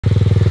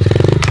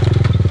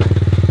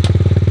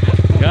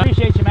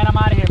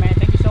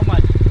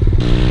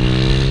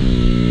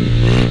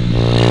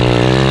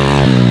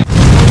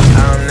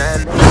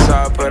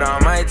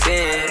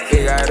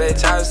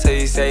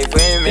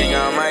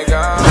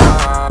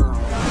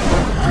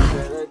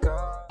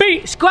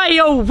Squad,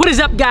 yo, what is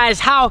up, guys?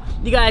 How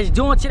you guys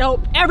doing today?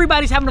 Hope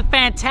everybody's having a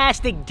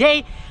fantastic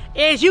day.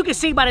 As you can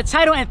see by the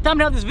title and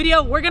thumbnail of this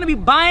video, we're gonna be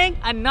buying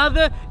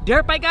another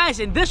dirt bike, guys,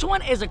 and this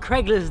one is a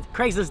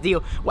Craigslist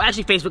deal. Well,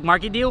 actually Facebook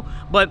Market deal,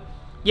 but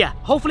yeah,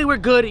 hopefully we're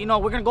good. You know,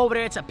 we're gonna go over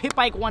there. It's a Pit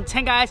Bike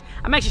 110, guys.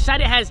 I'm actually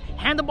excited. It has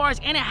handlebars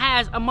and it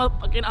has a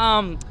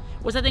motherfucking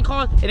what's that thing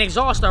called? An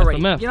exhaust already.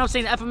 FMF. You know what I'm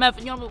saying? The FMF.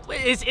 You know,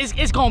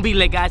 it's gonna be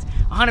lit, guys.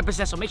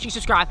 100%. So make sure you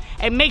subscribe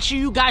and make sure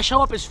you guys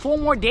show up. It's 4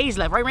 more days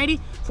left, right, Randy?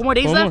 4 more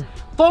days left.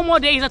 4 more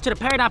days left to the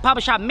Paradigm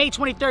Pop-Up Shop, May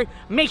 23rd.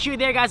 Make sure you're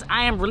there, guys.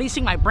 I am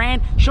releasing my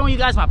brand, showing you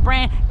guys my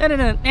brand.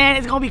 And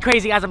it's gonna be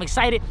crazy, guys. I'm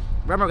excited.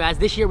 Remember, guys,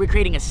 this year we're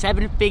creating a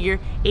 7-figure,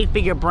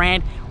 8-figure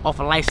brand off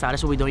a lifestyle.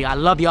 That's what we're doing, y'all. I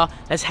love y'all.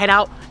 Let's head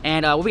out.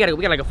 And we got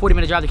like a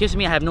 40-minute drive to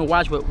Kissimmee. I have no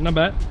watch, but not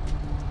bad.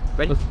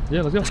 Ready? Let's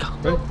go. Let's go.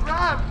 Ready?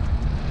 Braap,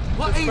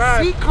 what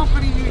AC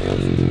company you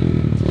use?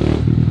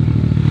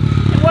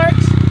 It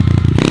works.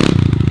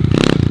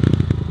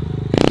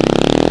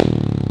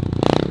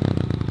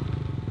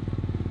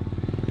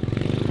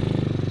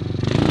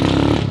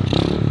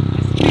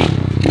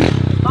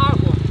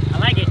 Powerful. I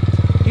like it.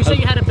 You say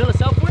you had a bill of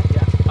sale for it?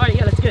 Yeah. All right,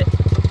 yeah, let's get it.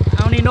 I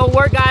don't need no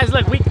work, guys.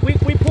 Look, we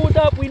pulled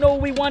up. We know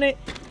what we wanted.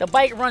 The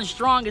bike runs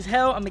strong as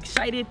hell. I'm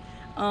excited.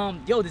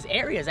 Yo, this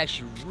area is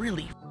actually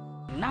really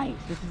nice.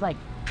 This is like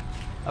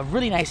a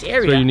really nice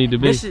area. That's where you need to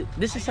be. This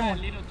is someone.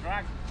 A little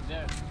track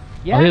there.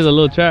 Yeah. Oh, here's a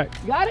little track.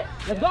 You got it?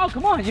 Let's go.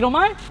 Come on. You don't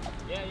mind?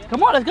 Yeah.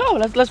 Come on, let's go.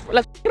 Let's get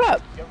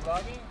up. You're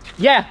vlogging?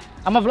 Yeah,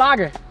 I'm a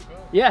vlogger. Cool.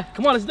 Yeah,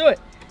 come on, let's do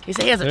it. He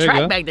said he has a There you track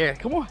go. back there.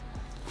 Come on.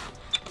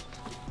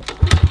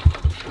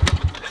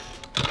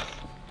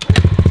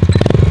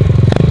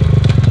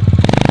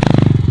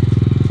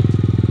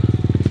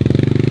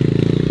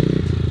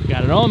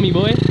 Got it on me,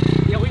 boy.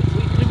 Yeah, we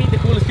meet the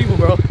coolest people,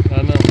 bro.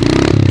 I know.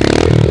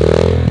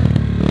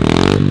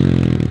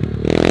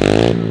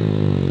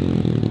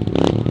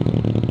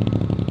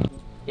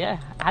 Yeah,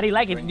 how do you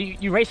like it? Do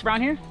you race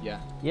around here? Yeah.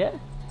 Yeah?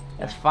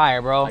 That's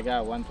fire, bro. I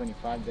got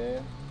 125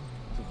 there,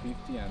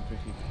 250 and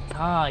 350.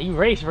 Ah, you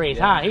race,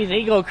 Yeah. huh?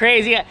 He go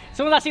crazy. As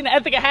soon as I seen the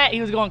Ethica hat,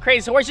 he was going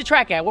crazy. So where's your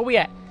track at? Where we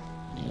at?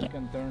 You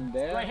can turn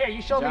there. Right here,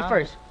 you show me jump.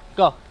 first.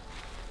 Go.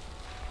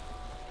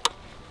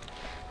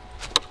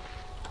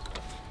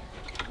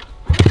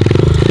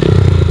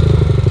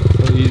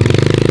 So easy.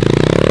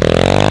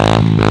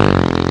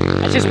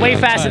 That's just way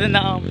faster than the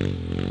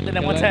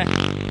 110.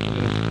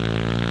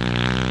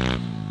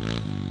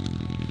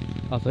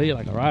 I'll tell you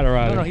like a rider.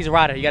 No, he's a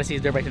rider. You gotta see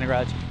his dirt bike in the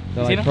garage. They're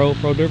You like seen him?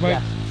 pro dirt bike.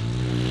 Yeah.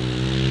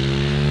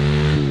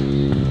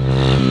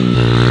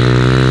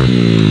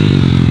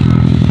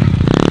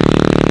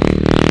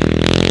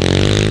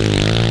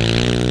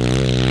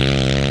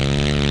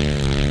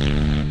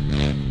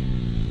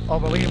 Oh,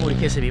 bro, we need to move to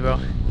Kissimmee, bro.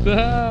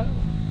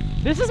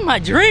 This is my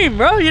dream,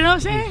 bro. You know what I'm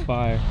saying? It's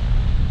fire.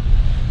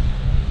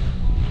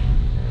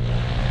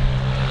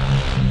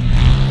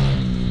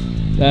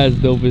 That's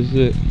dope as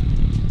shit.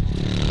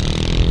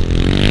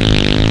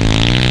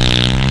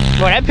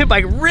 Bro, that pit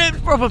bike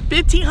ripped, bro, for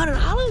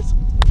 $1,500?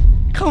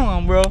 Come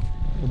on, bro.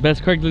 The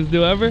best Craigslist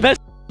deal ever.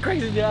 Best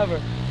crazy deal ever.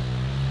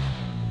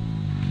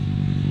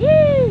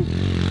 Woo!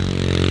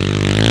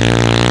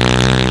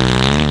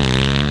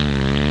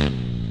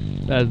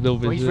 That's dope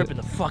Bro, as he's shit. ripping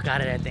the fuck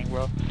out of that thing,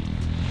 bro.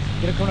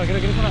 Get a corner, get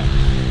a corner.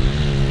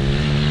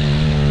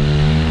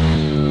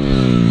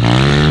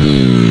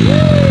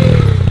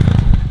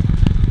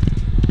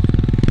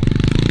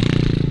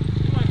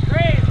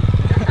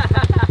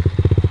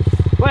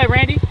 Go ahead,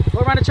 Randy. Go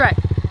around the track.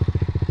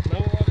 No,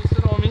 all this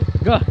shit on me.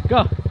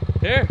 Go.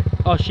 Here.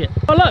 Oh shit.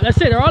 All up. That's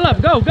it. They're all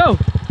up. Go. Be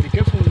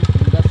careful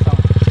with that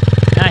sound.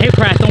 Nah, he'll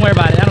crash. Don't worry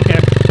about it. I don't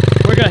care.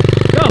 We're good.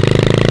 Go.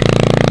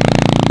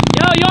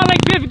 Yo, you on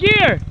like 5th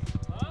gear.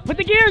 Huh? Put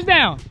the gears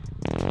down.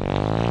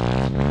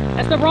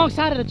 That's the wrong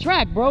side of the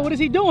track, bro. What is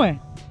he doing?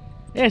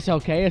 It's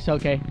okay. It's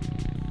okay.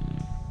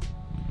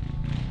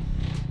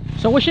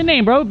 So what's your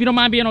name, bro? If you don't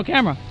mind being on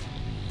camera.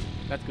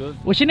 That's good.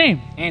 What's your name?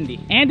 Andy.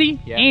 Andy?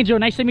 Yeah. Angel,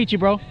 nice to meet you,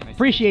 bro. Nice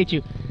Appreciate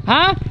you.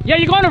 Huh? Yeah,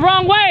 you're going the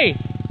wrong way.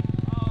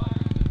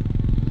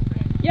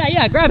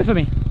 Yeah, grab it for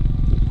me.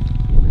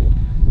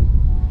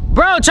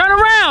 Bro, turn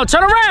around.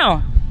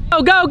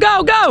 Go.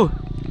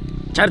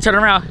 Try to turn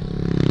around.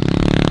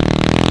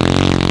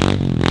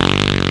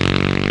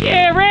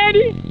 Yeah,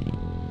 Randy.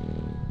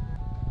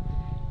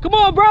 Come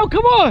on, bro,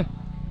 come on.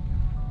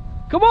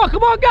 Go. Come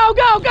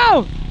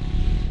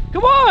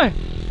on.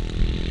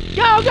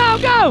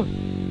 Go.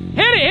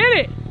 Hit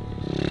it.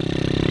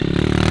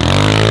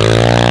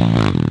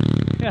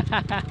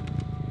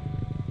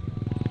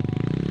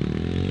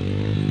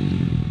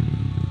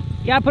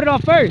 You gotta put it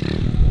on first.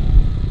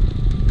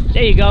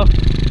 There you go. This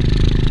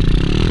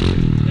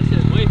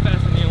is way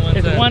faster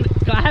than the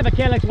 110. I have a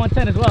KLX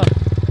 110 as well.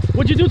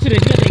 What'd you do to this?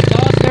 You got the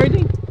exhaust and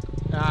everything?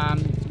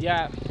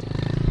 Yeah.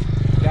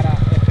 Got a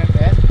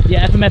FMF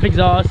Yeah, FMF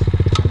exhaust.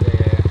 and the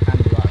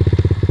handlebar.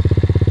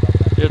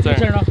 Your Turn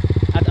turn. it off.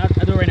 I'll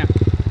do it right now.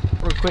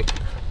 Real quick.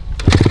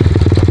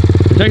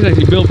 The track's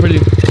actually built pretty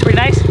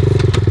nice.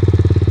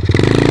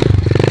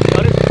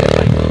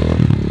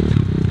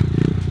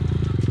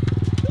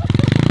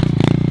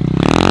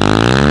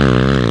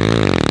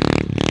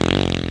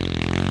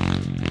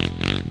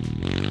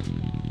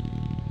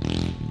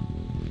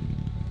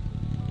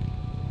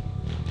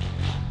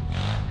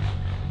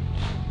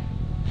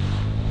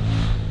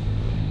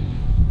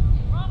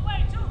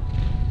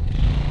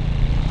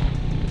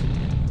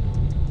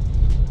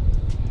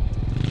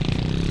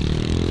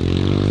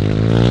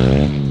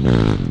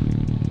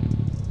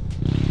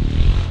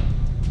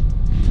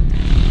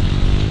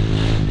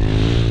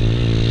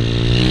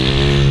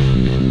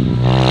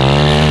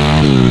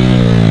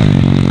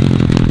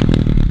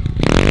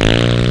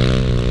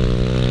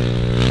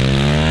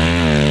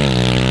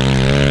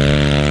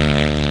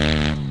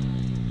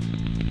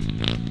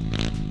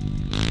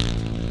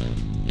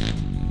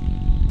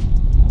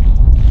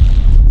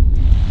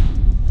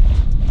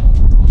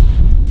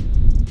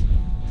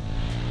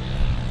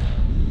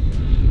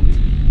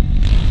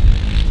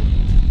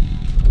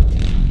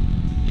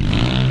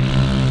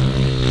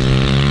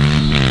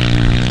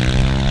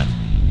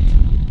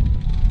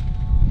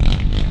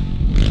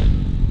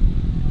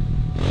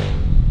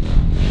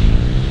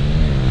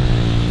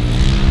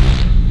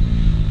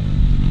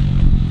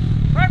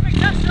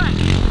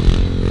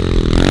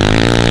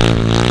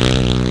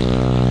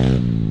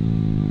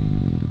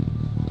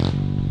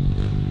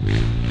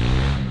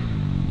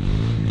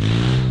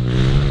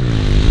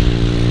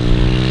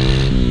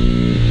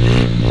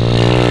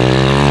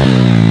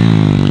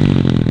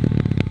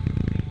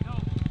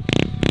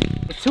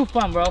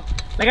 fun, bro.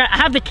 Like I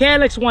have the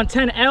KLX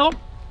 110L,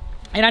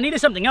 and I needed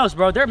something else,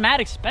 bro. They're mad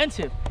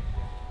expensive.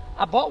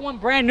 I bought one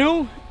brand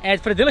new,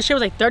 and for the dealership it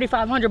was like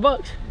 3,500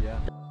 bucks. Yeah.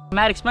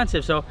 Mad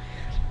expensive. So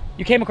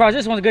you came across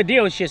this one's a good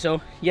deal and shit.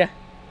 So yeah,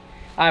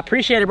 I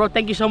appreciate it, bro.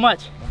 Thank you so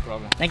much. No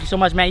problem. Thank you so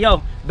much, man.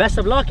 Yo, best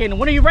of luck. And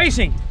when are you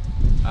racing?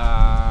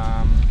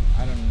 I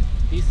don't.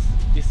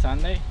 This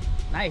Sunday.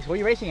 Nice. Where are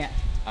you racing at?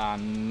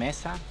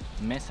 Mesa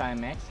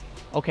MX.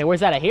 Okay, where's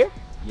that at? Here?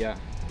 Yeah.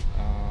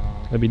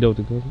 That'd be dope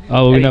to go.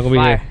 Oh, we're not gonna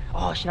be here.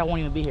 Oh shit, I won't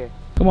even be here.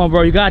 Come on,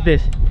 bro. You got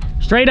this.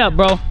 Straight up,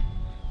 bro.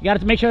 You got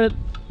to make sure that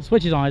the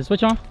switch is on. Is the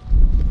switch on?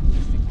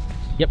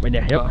 Yep, right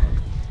there. Yep.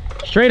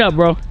 Straight up,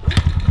 bro.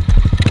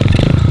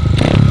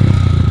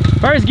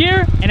 First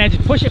gear, and then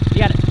just push it.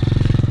 You got it.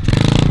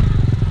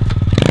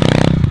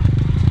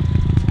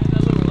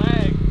 That little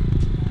lag.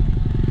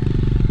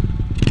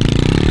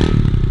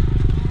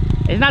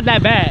 It's not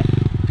that bad.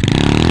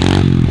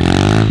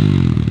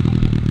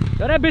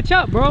 Throw that bitch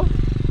up, bro.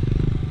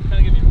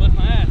 Trying to get me to bust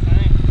my ass.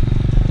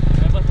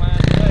 I bust my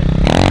ass today.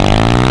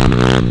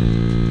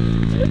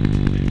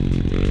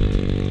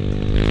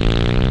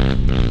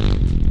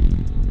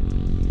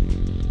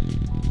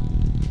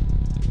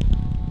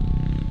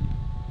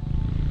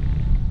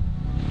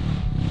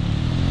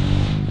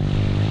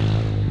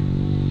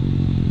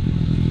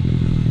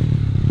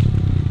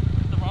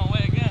 The wrong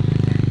way again.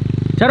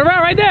 Turn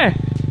around right there.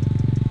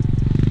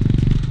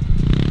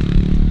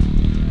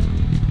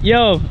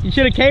 Yo, you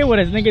should have came with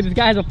us, nigga. This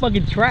guy has a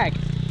fucking track.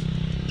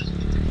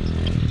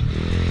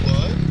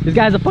 What? This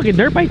guy has a fucking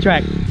dirt bike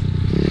track.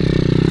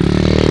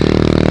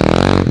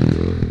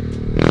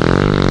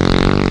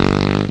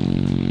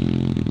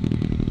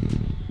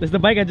 This is the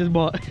bike I just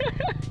bought. Look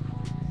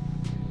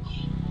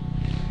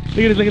at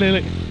this, look at it,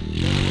 look.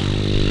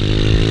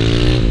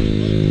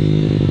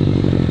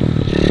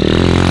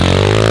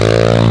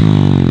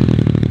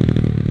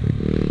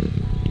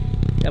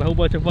 Got a whole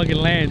bunch of fucking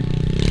land.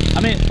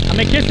 I mean,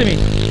 kissing me.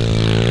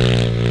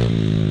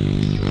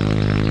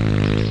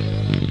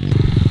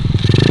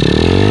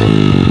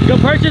 Good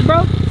purchase,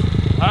 bro?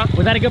 Huh?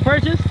 Was that a good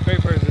purchase?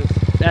 Great purchase.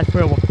 That's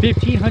for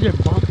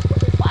 1,500 bucks.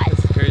 What?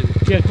 That's crazy.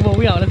 Yeah, come on,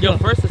 we out. Let's Yo, go.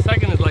 first and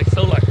second is like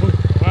so like.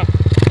 Huh?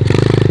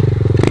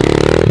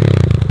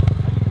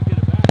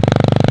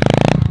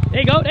 There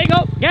you go, there you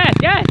go. Gas,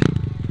 gas.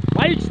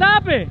 Why you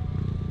stopping?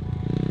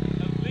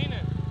 I was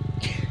leaning.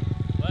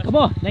 Come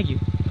on, thank you.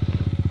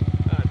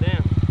 Ah,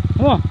 damn.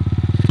 Come on.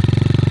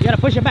 You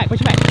gotta push it back, push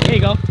it back. There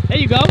you go. There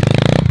you go.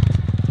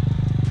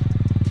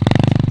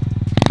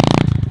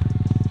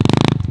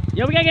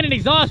 Yo, we gotta get an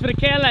exhaust for the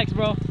KLX,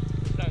 bro.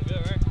 Sound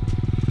good, right?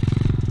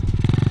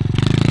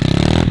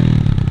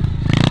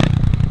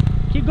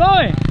 Keep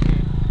going.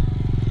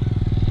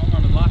 I'm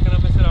gonna lock it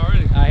up and shit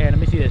already. Alright, here, let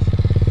me see this.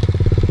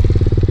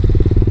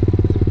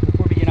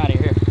 Before we get out of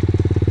here.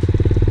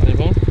 Are they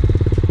boom?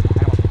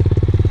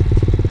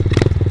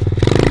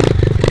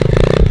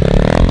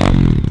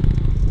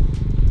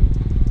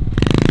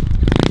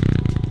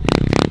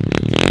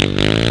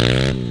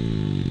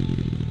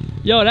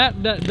 Yo, that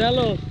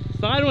little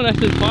side one, that's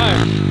just fire.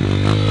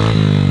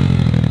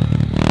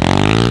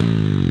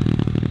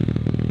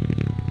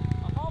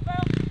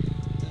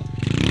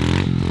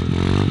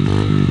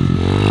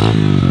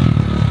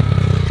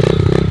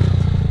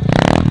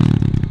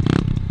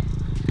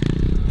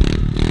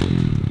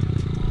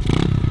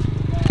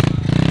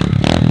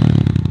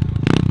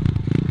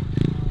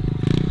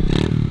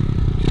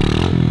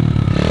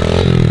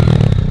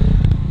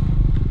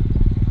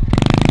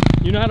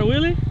 You know how to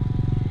wheelie?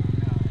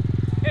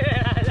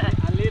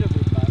 A little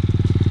bit, but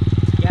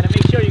You gotta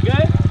make sure you're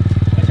good.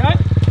 That's right.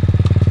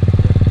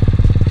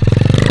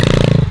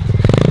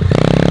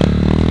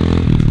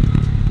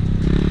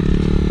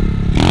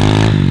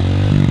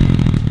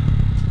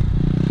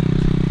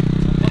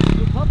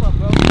 Pop up,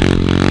 bro. Oh,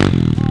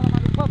 I'm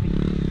like a puppy.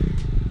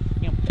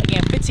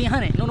 Again,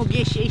 1,500. No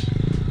negotiation.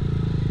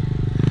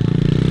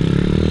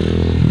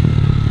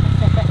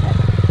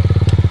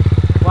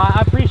 Well,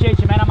 I appreciate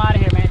you, man. I'm out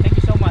of here, man. Thank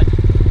you so much.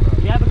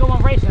 You have a good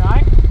one racing, all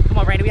right? Come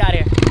on, Randy. We out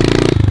of here.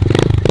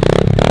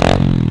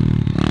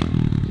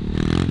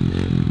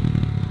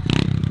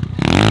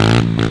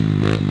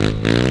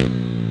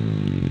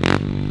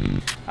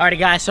 Alrighty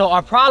guys, so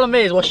our problem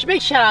is, well,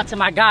 big shout out to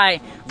my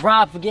guy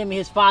Braap for giving me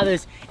his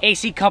father's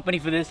AC company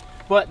for this.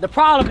 But the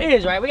problem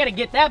is, right, we gotta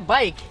get that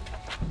bike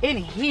in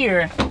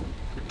here.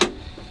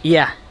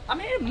 Yeah, I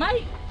mean,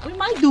 we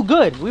might do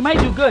good. We might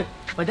do good.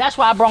 But that's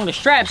why I brought the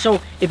strap,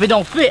 so if it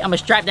don't fit, I'm gonna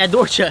strap that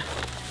door shut.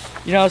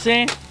 You know what I'm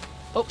saying?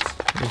 Oops.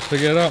 Let's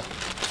figure it out.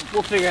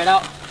 We'll figure it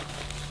out.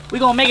 We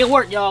gonna make it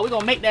work, y'all. We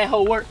gonna make that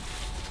whole work.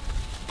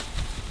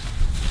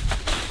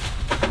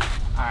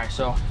 All right,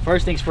 so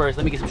first things first,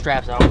 let me get some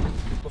straps out.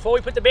 Before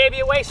we put the baby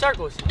away,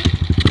 circles.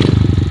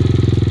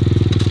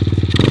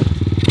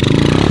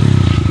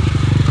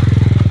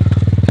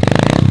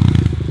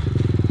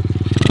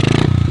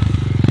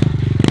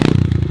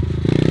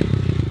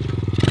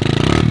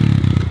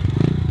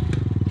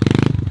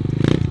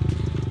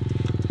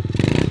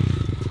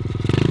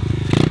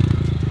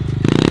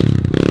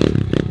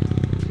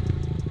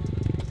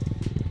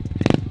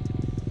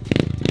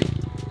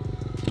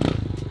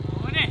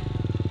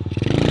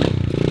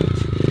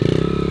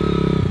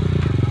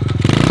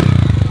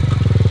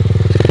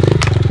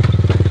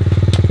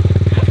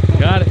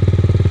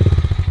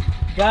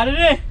 Got it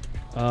in.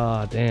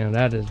 Oh, damn.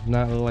 That does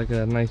not look like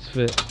a nice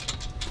fit.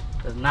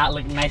 Does not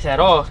look nice at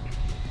all.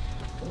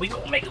 We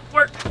gonna make it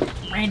work,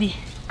 Randy.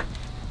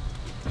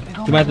 We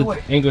gonna You might have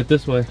to angle it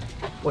this way.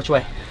 Which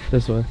way?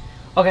 This way.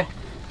 Okay. I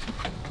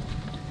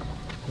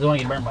don't want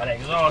to get burned by that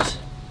exhaust.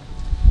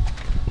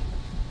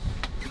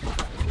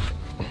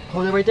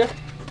 Hold it right there.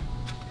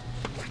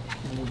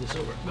 Move this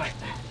over. Right.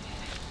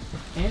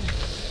 And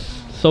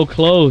So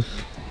close.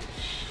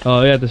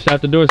 Oh, yeah, the strap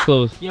the door's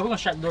closed. yeah, we're gonna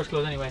strap the doors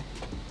closed anyway.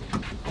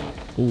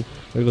 Oof,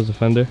 there goes the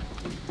fender.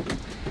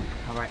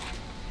 All right.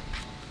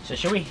 So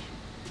should we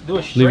do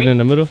it straight? Leave it in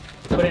the middle?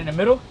 Put it in the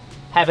middle.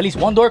 Have at least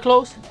one door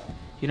closed.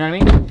 You know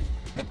what I mean?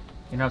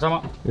 You know what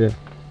I'm talking about? Yeah.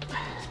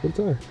 Good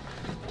tire.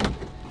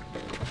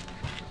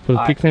 Put a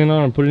kickstand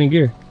on and put it in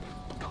gear.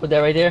 Put that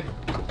right there.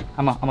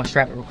 I'm gonna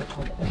strap it real quick.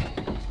 Hold it.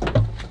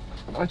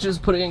 I'll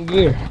just put it in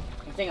gear.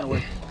 It ain't gonna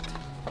work.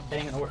 It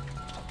ain't gonna work.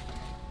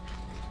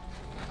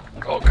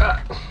 Oh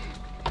God.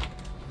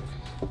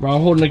 Bro,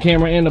 I'm holding the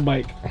camera and the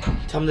bike.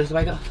 Tell me this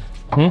back up.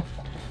 Hmm?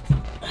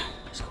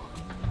 That's cool.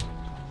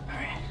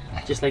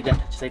 Alright. Just like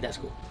that. Just like that's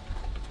cool.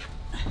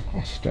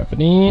 Strap it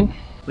in.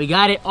 We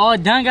got it all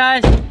done,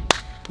 guys. I'm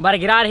about to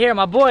get out of here,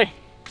 my boy.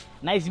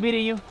 Nice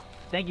meeting you.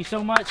 Thank you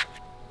so much.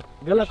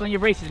 Good luck on your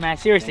races, man.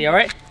 Seriously,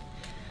 alright?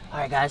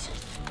 Alright guys.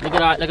 Look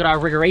at our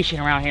rigoration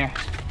around here.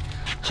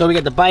 So we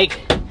got the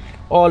bike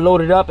all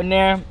loaded up in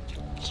there.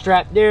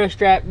 Strap there,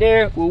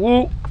 woo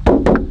woo.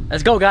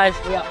 Let's go, guys.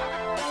 We out.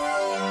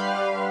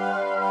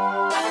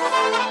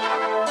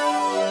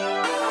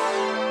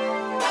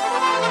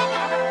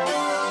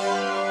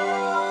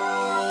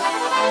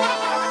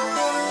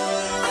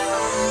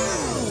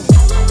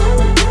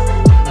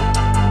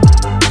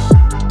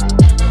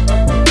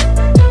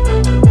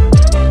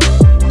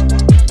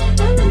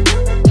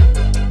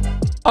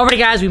 Alrighty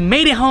guys, we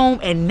made it home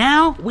and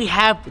now we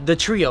have the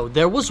trio.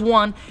 There was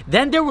one,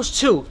 then there was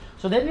two.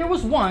 So then there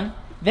was one,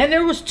 then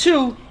there was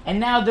two, and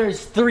now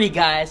there's three,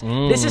 guys.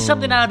 This is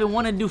something that I've been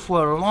wanting to do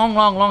for a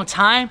long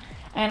time.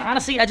 And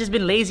honestly, I just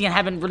been lazy and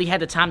haven't really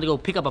had the time to go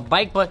pick up a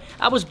bike, but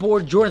I was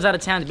bored. Jordan's out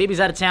of town, the baby's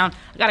out of town.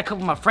 I got a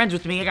couple of my friends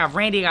with me. I got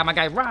Randy, I got my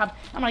guy Rob.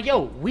 I'm like,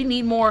 yo, we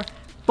need more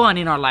fun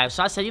in our lives.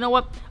 So I said, you know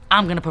what?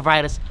 I'm gonna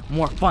provide us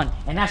more fun.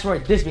 And that's where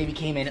this baby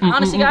came in. And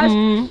honestly,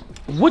 guys,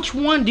 which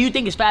one do you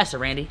think is faster,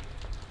 Randy?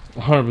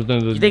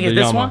 100%. You think it's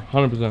this one?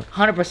 100%.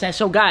 100%.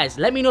 So guys,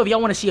 let me know if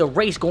y'all want to see a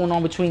race going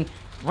on between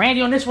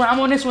Randy on this one, I'm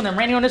on this one, and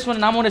Randy on this one,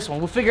 and I'm on this one.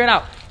 We'll figure it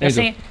out. You know what I'm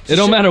saying? It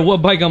don't matter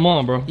what bike I'm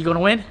on, bro. You gonna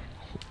win?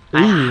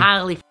 I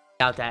highly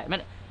doubt that.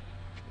 Man,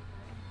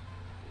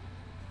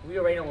 we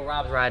already know what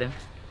Rob's riding.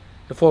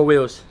 The four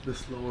wheels. The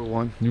slower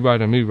one. You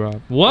riding me,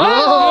 Rob.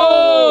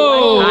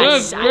 Whoa!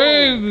 That's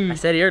crazy. I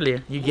said it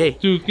earlier. You gay.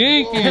 Too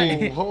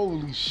kinky.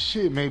 Holy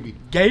shit, maybe.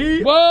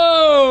 Gay?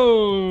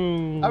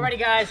 Whoa! Alrighty,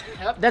 guys.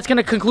 That's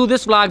gonna conclude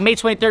this vlog. May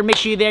 23rd. Make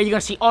sure you're there. You're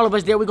gonna see all of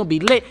us there. We're gonna be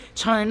lit,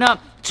 turning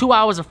up. 2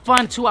 hours of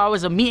fun, 2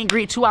 hours of meet and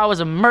greet, 2 hours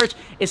of merch.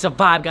 It's a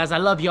vibe, guys. I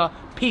love y'all.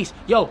 Peace.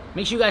 Yo,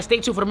 make sure you guys stay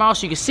tuned for tomorrow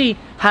so you can see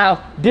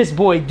how this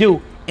boy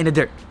do in the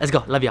dirt. Let's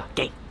go. Love y'all.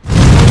 Gay.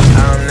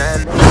 I'm that,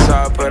 so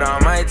I put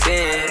on my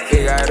team.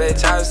 He got a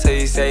job, so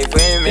you safe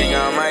when